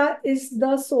 complete data is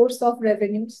the source of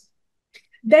revenues.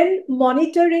 Then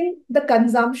monitoring the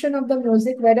consumption of the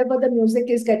music, wherever the music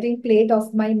is getting played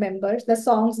of my members, the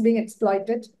songs being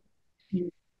exploited. Mm.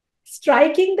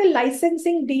 Striking the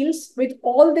licensing deals with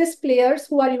all these players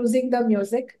who are using the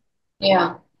music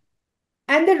Yeah.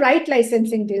 and the right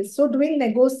licensing deals. So doing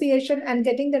negotiation and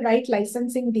getting the right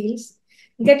licensing deals,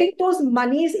 getting those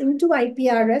monies into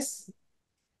IPRS.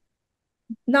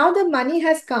 Now the money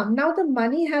has come. Now the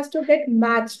money has to get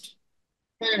matched,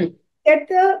 Mm. get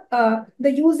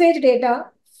the usage data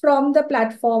from the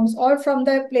platforms or from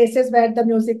the places where the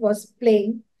music was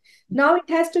playing. Now it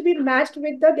has to be matched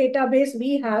with the database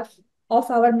we have of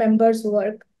our members'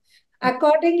 work.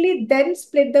 Accordingly, then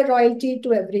split the royalty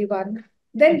to everyone.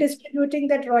 Then distributing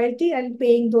that royalty and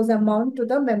paying those amount to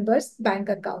the members' bank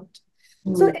account.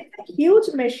 So Mm. it's a huge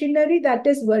machinery that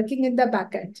is working in the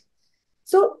backend.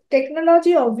 So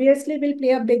technology obviously will play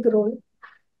a big role.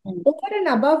 Mm. Over and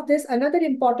above this, another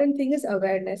important thing is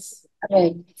awareness.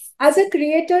 Right. As a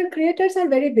creator, creators are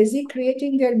very busy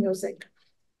creating their music.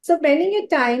 So many a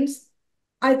times,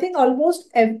 I think almost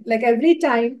like every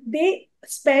time, they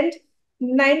spend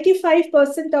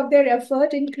 95% of their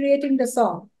effort in creating the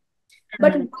song.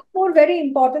 But Mm. one more very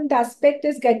important aspect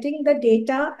is getting the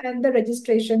data and the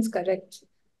registrations correct,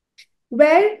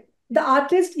 where the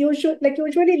artist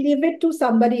usually leave it to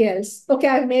somebody else. Okay,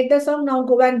 I've made the song, now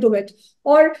go and do it.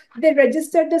 Or they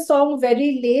registered the song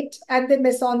very late and they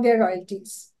miss on their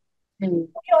royalties. Mm.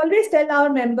 We always tell our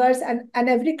members and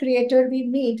every creator we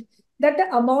meet that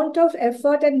the amount of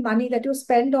effort and money that you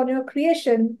spend on your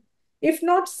creation, if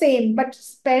not same, but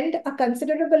spend a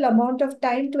considerable amount of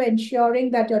time to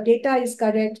ensuring that your data is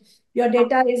correct, your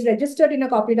data is registered in a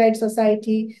copyright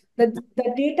society, the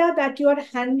data that you are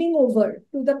handing over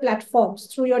to the platforms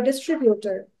through your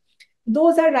distributor,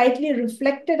 those are rightly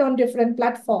reflected on different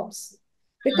platforms.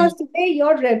 Mm. Because today,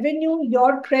 your revenue,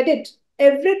 your credit,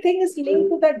 everything is linked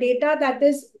to the data that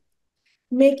is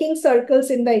making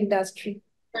circles in the industry.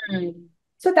 Mm.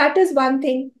 So that is one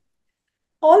thing.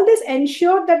 All this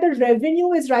ensure that the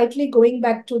revenue is rightly going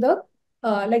back to the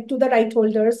like to the right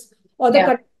holders or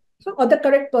Yeah. the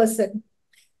correct person.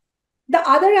 The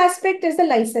other aspect is the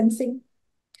licensing.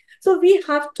 So we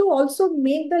have to also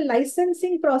make the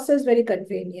licensing process very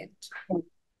convenient. Mm.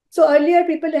 So earlier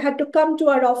people had to come to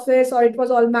our office or it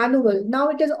was all manual. Now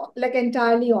it is like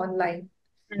entirely online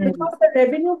Mm. because the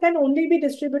revenue can only be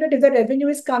distributed if the revenue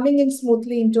is coming in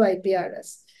smoothly into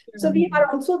IPRS. So we Mm.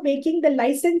 are also making the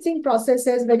licensing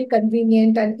processes very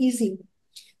convenient and easy.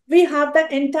 We have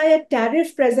the entire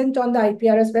tariff present on the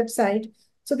IPRS website.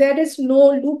 So there is no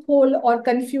loophole or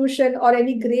confusion or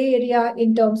any gray area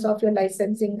in terms of your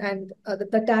licensing and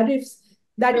the tariffs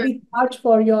that Mm. we charge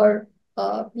for your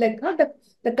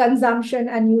the consumption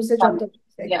and usage of the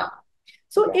music. Yeah.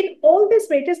 So Yeah. in all this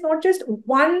way, it is not just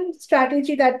one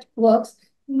strategy that works,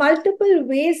 multiple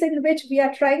ways in which we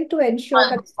are trying to ensure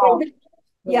that Transform.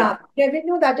 Yeah.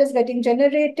 revenue that is getting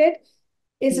generated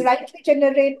is Mm. rightly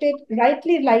generated,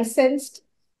 rightly licensed,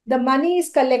 the money is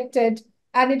collected,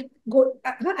 and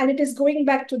it is going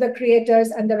back to the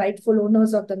creators and the rightful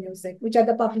owners of the music, which are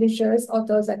the publishers,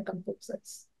 authors, and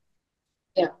composers.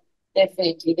 Yeah.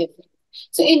 Definitely. Definitely.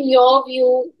 So, in your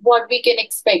view, what we can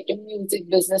expect in music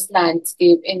business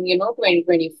landscape in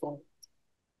 2024?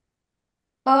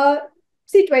 Uh,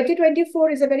 See, 2024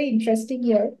 is a very interesting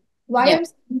year. Why Yeah. I'm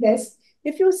saying this,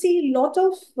 if you see a lot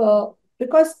of,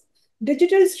 because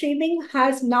digital streaming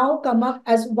has now come up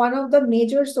as one of the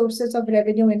major sources of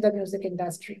revenue in the music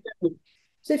industry. Mm.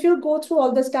 So if you go through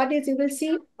all the studies, you will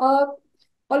see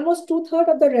almost two-thirds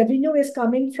of the revenue is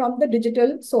coming from the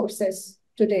digital sources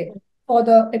today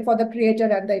for the creator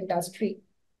and the industry.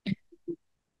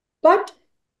 But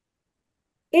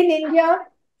in India,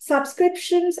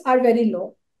 subscriptions are very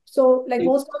low. So like Mm.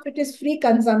 most of it is free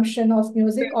consumption of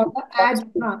music That's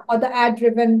true. or the ad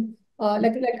driven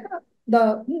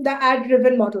the ad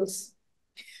driven models.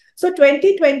 So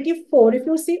 2024, if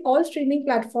you see, all streaming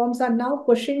platforms are now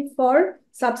pushing for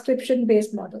subscription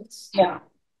based models. Yeah.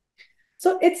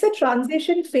 So it's a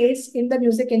transition phase in the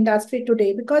music industry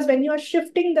today, because when you are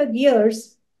shifting the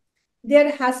gears, there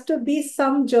has to be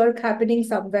some jerk happening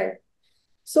somewhere.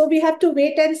 So we have to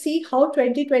wait and see how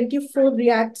 2024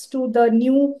 reacts to the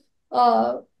new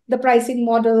uh, the pricing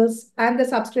models and the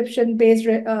subscription based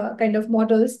kind of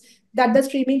models that the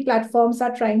streaming platforms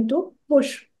are trying to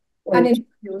push and Right.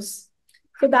 introduce.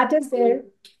 So that is there.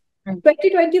 Mm.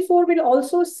 2024 will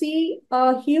also see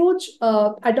a huge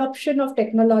adoption of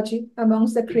technology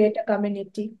amongst the creator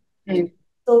community. Mm.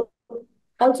 So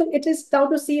also it is now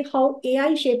to see how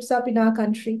AI shapes up in our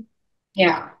country.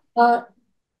 Yeah. Uh,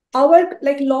 our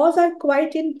like laws are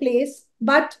quite in place,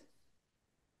 but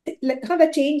like how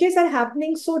the changes are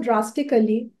happening so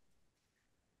drastically,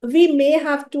 we may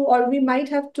have to, or we might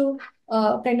have to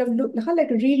kind of look how, like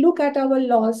relook at our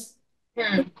laws to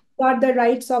Mm. guard the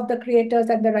rights of the creators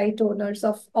and the right owners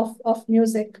of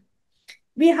music.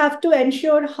 We have to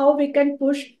ensure how we can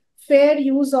push fair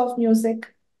use of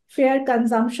music, fair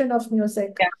consumption of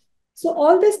music. Yeah. So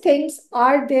all these things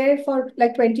are there for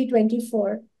like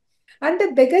 2024. And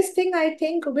the biggest thing I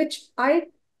think, which I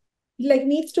like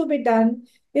needs to be done,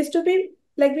 is to be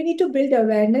like we need to build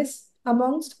awareness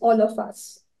amongst all of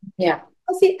us. Yeah.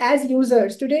 See, as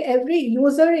users today, every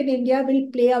user in India will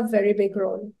play a very big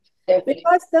role, Definitely.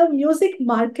 because the music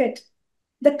market,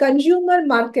 the consumer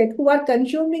market who are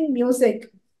consuming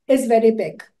music is very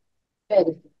big.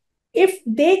 Very. If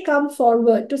they come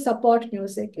forward to support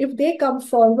music, if they come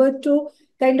forward to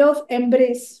kind of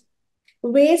embrace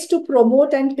ways to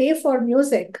promote and pay for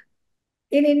music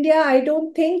in India, I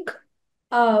don't think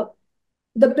uh,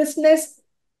 the business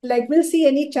like will see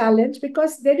any challenge,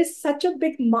 because there is such a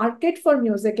big market for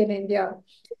music in India.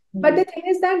 But Mm. the thing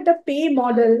is that the pay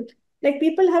model, like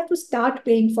people have to start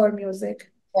paying for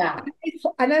music. Yeah.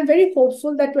 And I'm very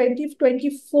hopeful that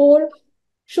 2024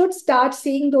 should start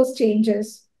seeing those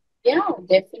changes. Yeah.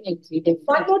 Definitely. One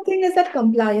Definitely. more thing is that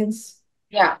compliance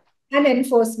Yeah. and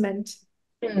enforcement.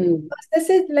 Mm. This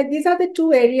is like these are the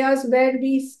two areas where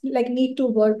we like need to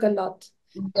work a lot,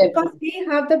 because Definitely. we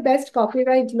have the best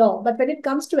copyright law, but when it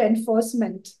comes to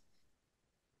enforcement,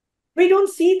 we don't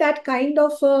see that kind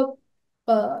of Support.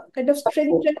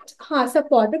 stringent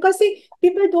support, because see,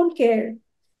 people don't care Yeah.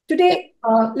 today.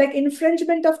 Like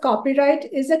infringement of copyright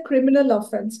is a criminal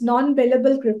offense,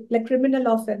 non-bailable like criminal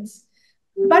offense.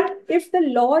 But if the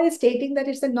law is stating that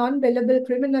it's a non-bailable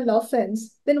criminal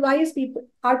offense, then why is people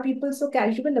are people so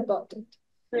casual about it?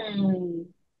 Mm.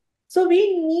 So we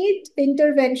need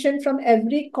intervention from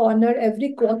every corner,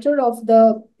 every quarter of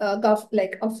the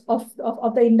like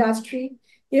of the industry,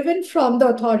 even from the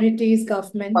authorities,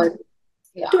 government, But to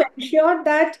yeah. ensure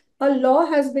that a law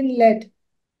has been led.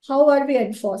 How are we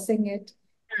enforcing it?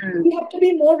 Mm. We have to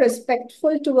be more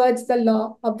respectful towards the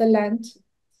law of the land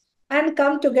and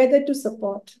come together to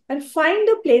support and find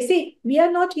a place. See, we are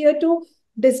not here to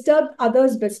disturb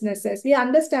others' businesses. We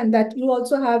understand that you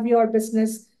also have your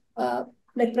business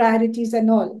like priorities and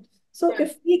all. So Mm.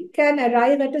 if we can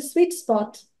arrive at a sweet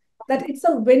spot, that it's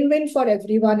a win-win for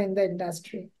everyone in the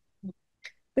industry.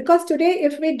 Because today,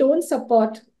 if we don't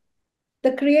support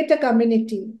the creator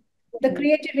community, the Mm.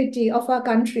 creativity of our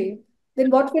country, then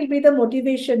what will be the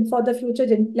motivation for the future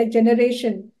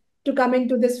generation to come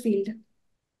into this field?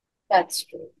 That's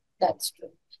true. That's true.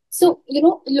 So,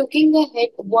 looking ahead,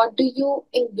 what do you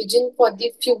envision for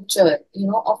the future,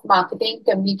 of marketing,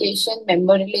 communication,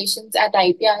 member relations at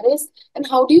IPRS? And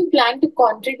how do you plan to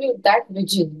contribute that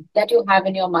vision that you have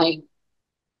in your mind?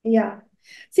 Yeah.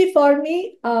 See, for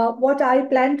me, what I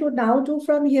plan to now do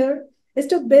from here is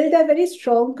to build a very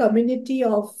strong community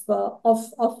of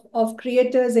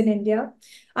creators in India.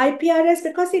 IPRS,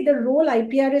 because see, the role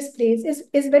IPRS plays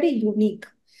is very unique.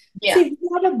 Yeah. See, we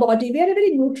are a body, we are a very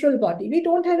neutral body. We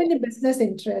don't have any business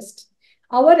interest.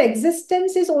 Our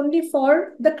existence is only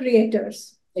for the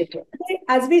creators. Later.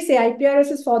 As we say,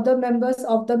 IPRS is for the members,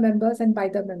 of the members, and by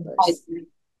the I members. see.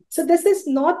 So this is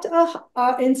not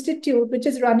a institute which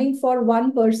is running for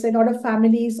one person or a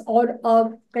family's or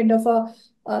a kind of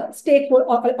a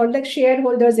stakeholder or like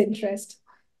shareholders' interest.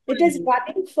 It is Mm.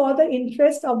 running for the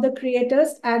interest of the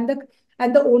creators and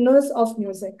the owners of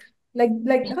music, like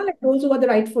those who are the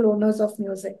rightful owners of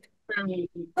music. Mm.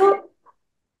 So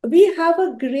we have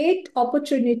a great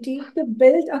opportunity to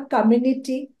build a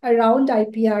community around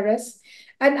IPRS,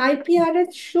 and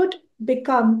IPRS should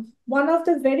become one of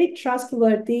the very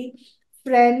trustworthy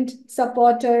friend,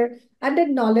 supporter, and a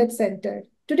knowledge center.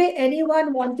 Today,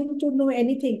 anyone wanting to know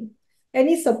anything,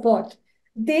 any support,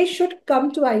 they should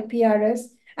come to IPRS,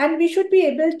 and we should be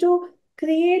able to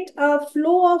create a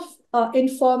flow of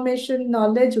information,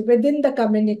 knowledge within the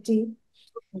community.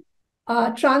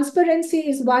 Transparency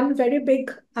is one very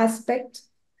big aspect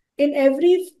in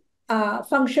every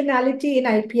functionality in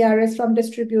IPRS, from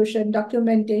distribution,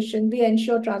 documentation. We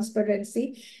ensure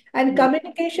transparency, and Mm.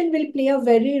 communication will play a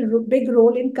very big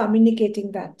role in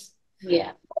communicating that.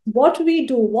 Yeah. What we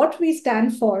do, what we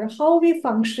stand for, how we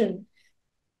function.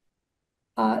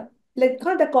 Uh,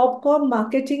 the Corpcom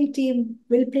marketing team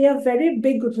will play a very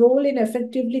big role in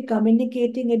effectively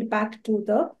communicating it back to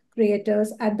the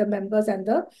creators and the members and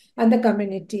the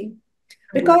community. Mm.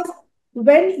 Because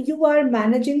when you are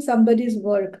managing somebody's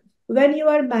work, when you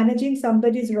are managing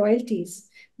somebody's royalties,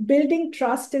 building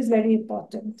trust is very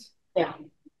important. Yeah.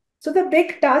 So the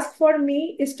big task for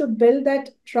me is to build that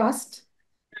trust,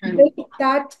 Mm. build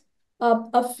that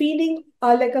a feeling,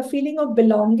 like a feeling of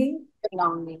belonging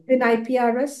Belonging. in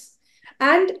IPRS,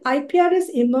 and IPRS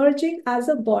emerging as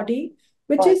a body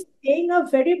which But is playing a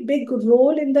very big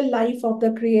role in the life of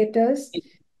the creators.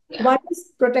 yeah. One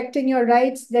is protecting your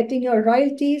rights, getting your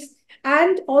royalties,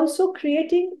 and also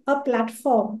creating a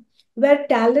platform where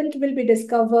talent will be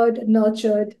discovered,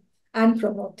 nurtured, and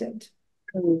promoted.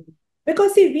 Mm.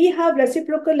 Because see, we have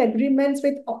reciprocal agreements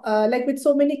with with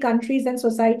so many countries and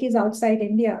societies outside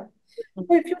India.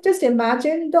 So if you just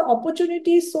imagine the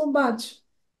opportunity is so much.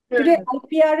 Today, Mm.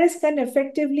 IPRS can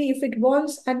effectively, if it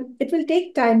wants, and it will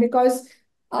take time because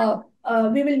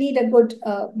we will need a good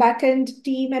back-end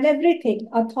team and everything,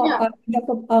 Yeah.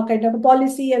 a kind of a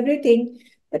policy, everything.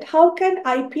 But how can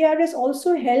IPRS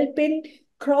also help in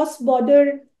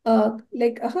cross-border,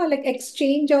 like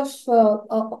exchange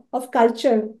of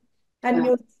culture and Yeah.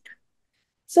 music?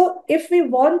 So if we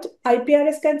want,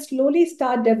 IPRS can slowly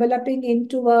start developing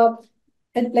into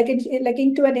like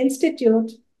into an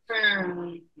institute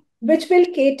Mm. which will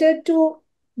cater to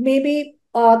maybe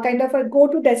kind of a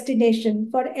go-to destination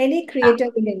for any creator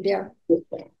in India.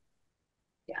 Yeah.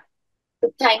 Yeah.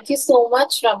 So thank you so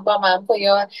much, Rampa ma'am, for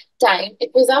your time.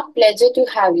 It was our pleasure to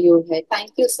have you here.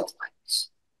 Thank you so much.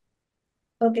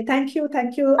 Okay, thank you,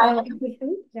 Thank you.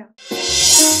 Vishnu. Yeah.